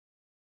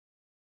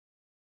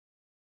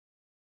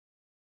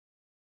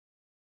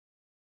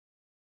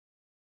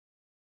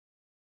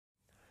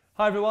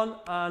Hi everyone,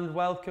 and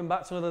welcome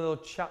back to another little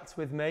chat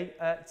with me.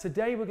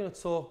 Today we're going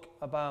to talk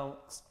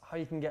about how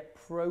you can get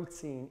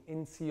protein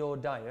into your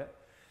diet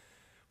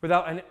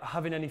without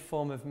having any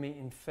form of meat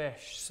and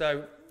fish.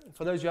 So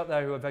for those of you out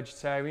there who are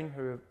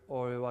vegetarian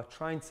or who are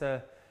trying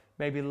to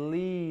maybe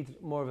lead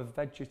more of a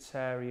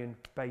vegetarian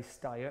based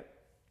diet,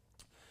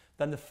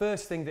 then the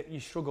first thing that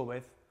you struggle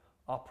with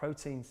are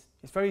proteins.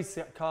 It's very easy to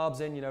get carbs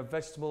in,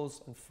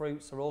 vegetables and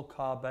fruits are all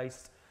carb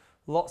based.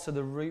 Lots of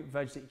the root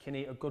veg that you can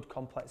eat are good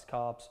complex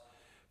carbs,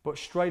 but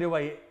straight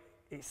away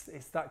it's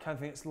that kind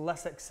of thing. It's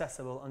less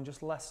accessible and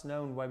just less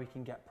known where we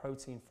can get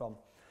protein from.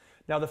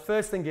 Now the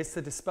first thing is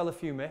to dispel a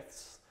few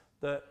myths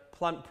that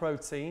plant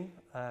protein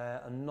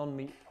and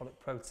non-meat product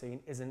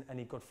protein isn't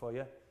any good for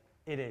you.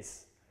 It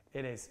is.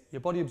 Your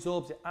body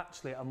absorbs it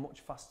actually at a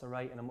much faster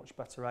rate and a much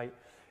better rate.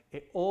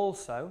 It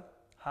also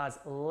has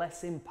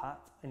less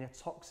impact in a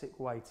toxic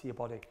way to your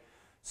body.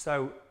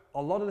 So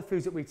a lot of the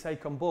foods that we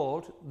take on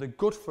board, they're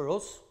good for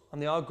us,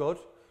 and they are good.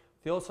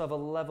 They also have a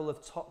level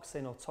of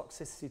toxin or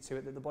toxicity to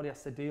it that the body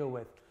has to deal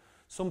with.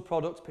 Some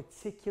products,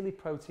 particularly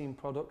protein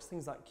products,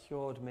 things like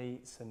cured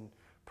meats and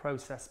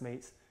processed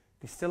meats,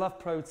 they still have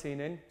protein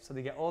in, so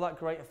they get all that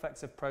great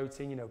effects of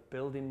protein,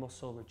 building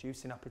muscle,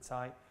 reducing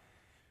appetite.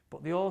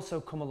 But they also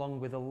come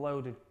along with a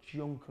load of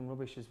junk and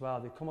rubbish as well.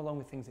 They come along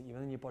with things that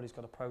your body's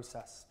got to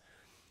process.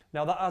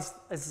 Now that,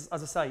 as I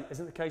say,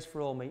 isn't the case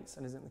for all meats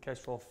and isn't the case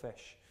for all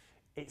fish.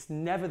 It's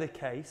never the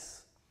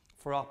case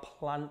for our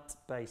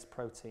plant-based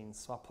proteins.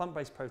 So our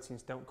plant-based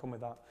proteins don't come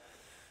with that.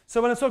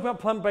 So when I talk about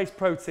plant-based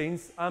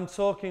proteins, I'm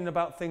talking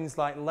about things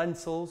like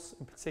lentils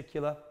in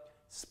particular,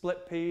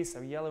 split peas,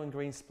 so yellow and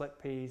green split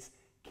peas,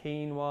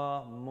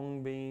 quinoa,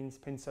 mung beans,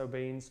 pinto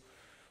beans,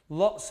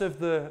 lots of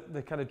the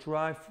kind of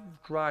dry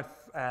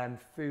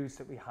foods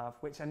that we have,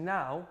 which are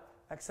now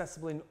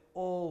accessible in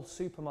all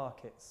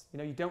supermarkets.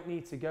 You don't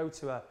need to go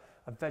to a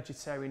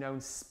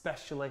vegetarian-owned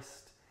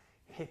specialist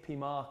hippie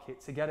market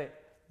to get it.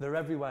 They're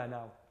everywhere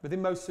now.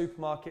 Within most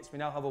supermarkets, we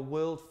now have a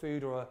world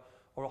food or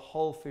a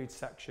whole food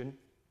section.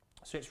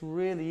 So it's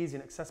really easy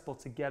and accessible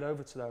to get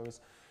over to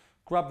those,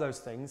 grab those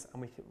things,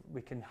 and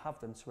we can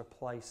have them to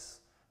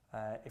replace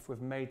if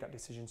we've made that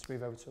decision to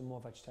move over to a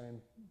more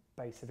vegetarian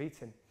base of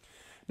eating.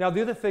 Now,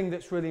 the other thing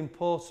that's really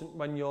important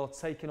when you're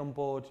taking on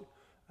board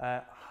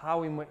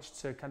how in which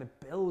to kind of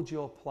build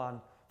your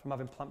plan from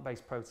having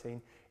plant-based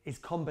protein is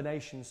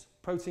combinations.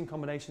 Protein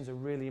combinations are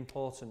really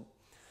important.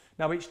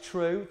 Now, it's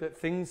true that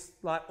things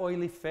like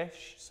oily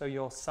fish, so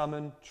your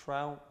salmon,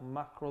 trout,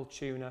 mackerel,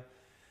 tuna,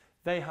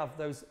 they have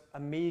those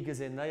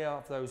omegas in, they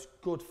have those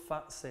good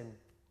fats in,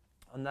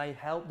 and they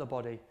help the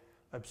body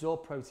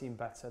absorb protein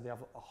better. They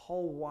have a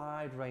whole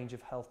wide range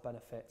of health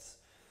benefits.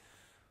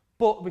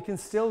 But we can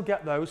still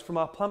get those from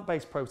our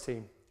plant-based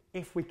protein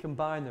if we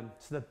combine them.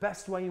 So the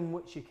best way in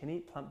which you can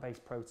eat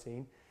plant-based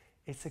protein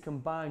is to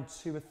combine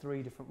 2 or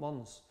 3 different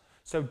ones.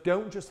 So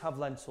don't just have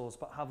lentils,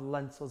 but have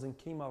lentils and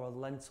quinoa or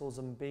lentils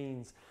and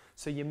beans.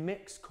 So you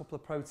mix a couple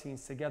of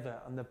proteins together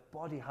and the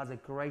body has a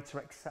greater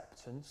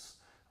acceptance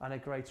and a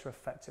greater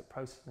effect at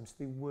processing them, so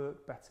they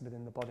work better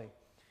within the body.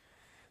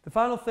 The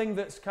final thing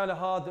that's kind of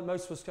hard that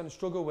most of us kind of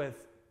struggle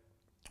with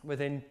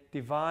within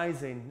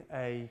devising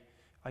a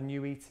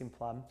new eating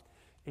plan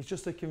is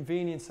just the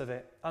convenience of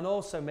it and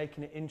also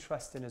making it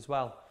interesting as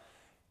well.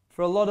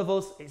 For a lot of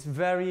us, it's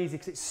very easy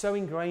because it's so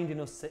ingrained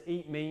in us to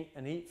eat meat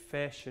and eat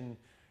fish, and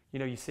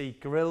you see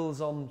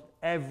grills on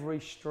every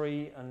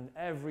street and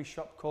every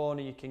shop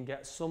corner. You can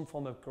get some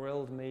form of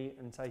grilled meat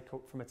and take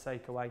up from a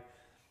takeaway.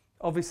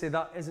 Obviously,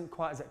 that isn't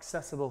quite as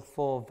accessible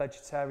for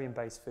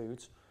vegetarian-based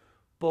foods,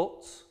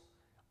 but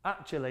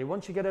actually,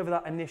 once you get over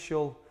that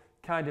initial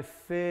kind of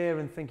fear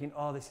and thinking,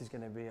 oh, this is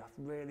going to be a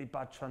really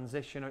bad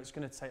transition, or it's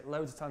going to take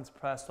loads of time to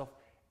prepare stuff,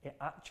 it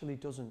actually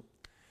doesn't.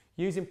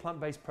 Using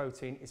plant-based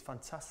protein is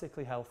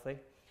fantastically healthy.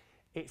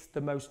 It's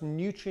the most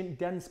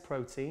nutrient-dense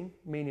protein,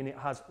 meaning it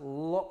has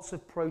lots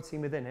of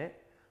protein within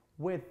it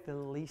with the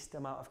least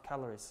amount of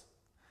calories.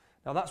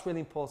 Now that's really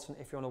important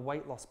if you're on a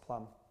weight loss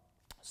plan.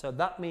 So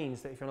that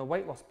means that if you're on a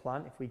weight loss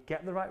plan, if we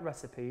get the right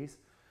recipes,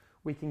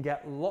 we can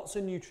get lots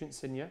of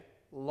nutrients in you,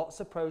 lots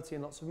of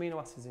protein, lots of amino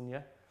acids in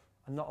you,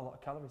 and not a lot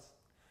of calories.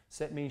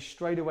 So it means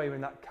straight away we're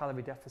in that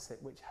calorie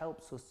deficit, which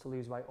helps us to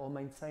lose weight or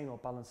maintain or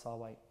balance our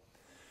weight.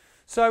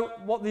 So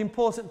what the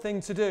important thing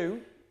to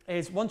do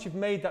is, once you've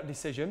made that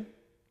decision,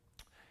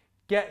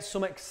 get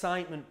some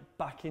excitement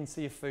back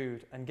into your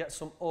food and get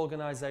some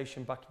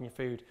organisation back in your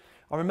food.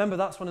 I remember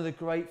that's one of the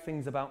great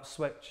things about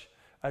Switch.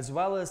 As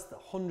well as the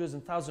hundreds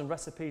and thousands of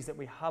recipes that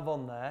we have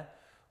on there,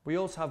 we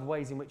also have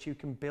ways in which you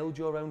can build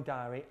your own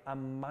diary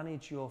and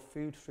manage your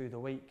food through the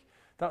week.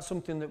 That's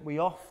something that we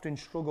often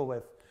struggle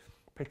with,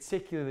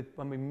 particularly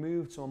when we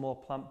move to a more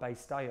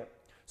plant-based diet.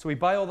 So we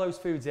buy all those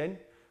foods in,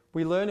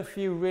 we learn a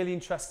few really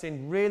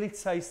interesting, really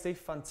tasty,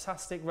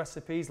 fantastic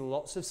recipes,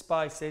 lots of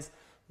spices,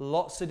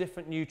 lots of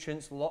different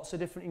nutrients, lots of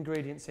different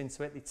ingredients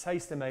into it. They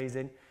taste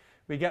amazing.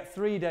 We get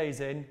 3 days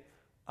in,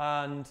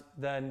 and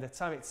then the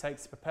time it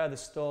takes to prepare the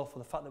stuff, or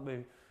the fact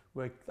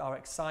that our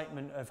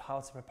excitement of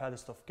how to prepare the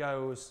stuff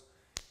goes,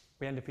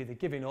 we end up either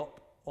giving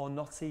up or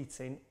not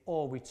eating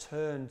or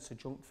return to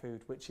junk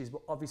food, which is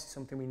obviously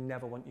something we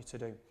never want you to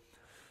do.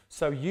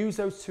 So use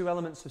those two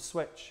elements of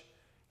switch.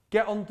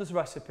 Get on the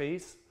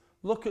recipes,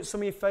 look at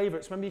some of your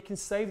favourites. Remember, you can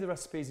save the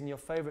recipes in your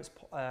favourites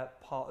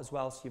part as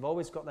well, so you've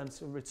always got them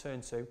to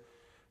return to.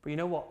 But you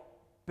know what?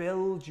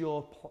 Build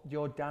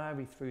your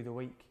diary through the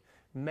week.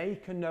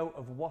 Make a note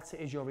of what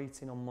it is you're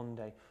eating on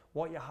Monday,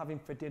 what you're having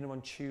for dinner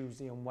on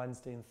Tuesday and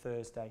Wednesday and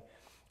Thursday.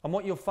 And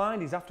what you'll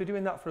find is after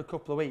doing that for a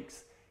couple of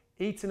weeks,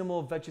 eating a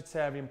more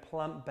vegetarian,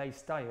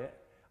 plant-based diet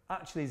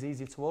actually is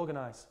easier to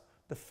organise.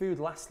 The food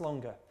lasts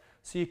longer.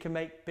 So you can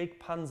make big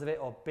pans of it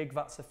or big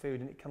vats of food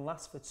and it can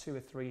last for 2 or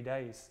 3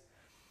 days.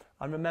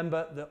 And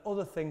remember, the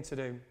other thing to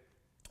do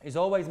is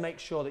always make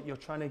sure that you're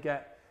trying to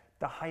get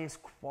the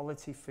highest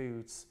quality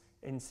foods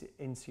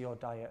into your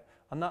diet.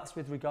 And that's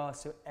with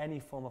regards to any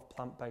form of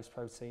plant-based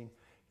protein.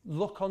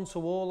 Look onto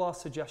all our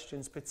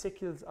suggestions,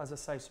 particularly, as I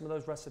say, some of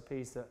those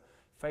recipes that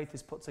Faith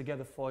has put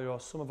together for you or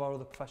some of our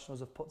other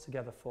professionals have put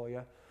together for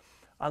you.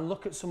 And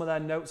look at some of their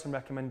notes and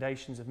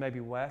recommendations of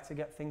maybe where to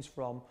get things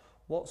from,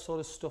 what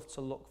sort of stuff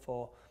to look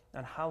for,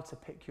 and how to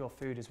pick your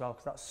food as well,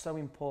 because that's so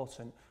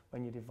important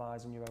when you're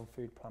devising your own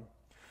food plan.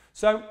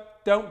 So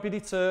don't be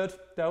deterred.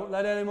 Don't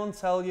let anyone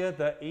tell you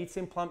that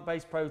eating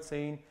plant-based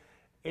protein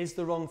is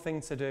the wrong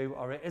thing to do,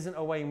 or it isn't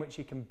a way in which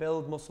you can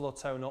build muscle or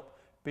tone up,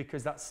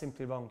 because that's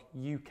simply wrong.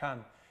 You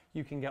can.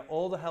 You can get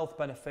all the health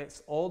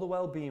benefits, all the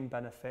well-being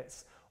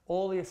benefits,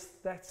 all the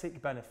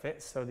aesthetic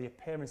benefits, so the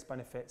appearance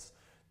benefits,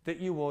 that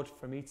you would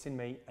from eating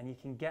meat, and you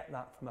can get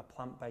that from a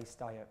plant-based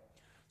diet.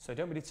 So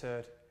don't be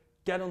deterred.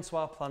 Get onto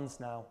our plans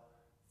now.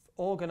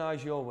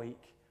 Organise your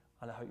week,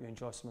 and I hope you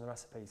enjoy some of the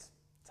recipes.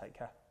 Take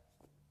care.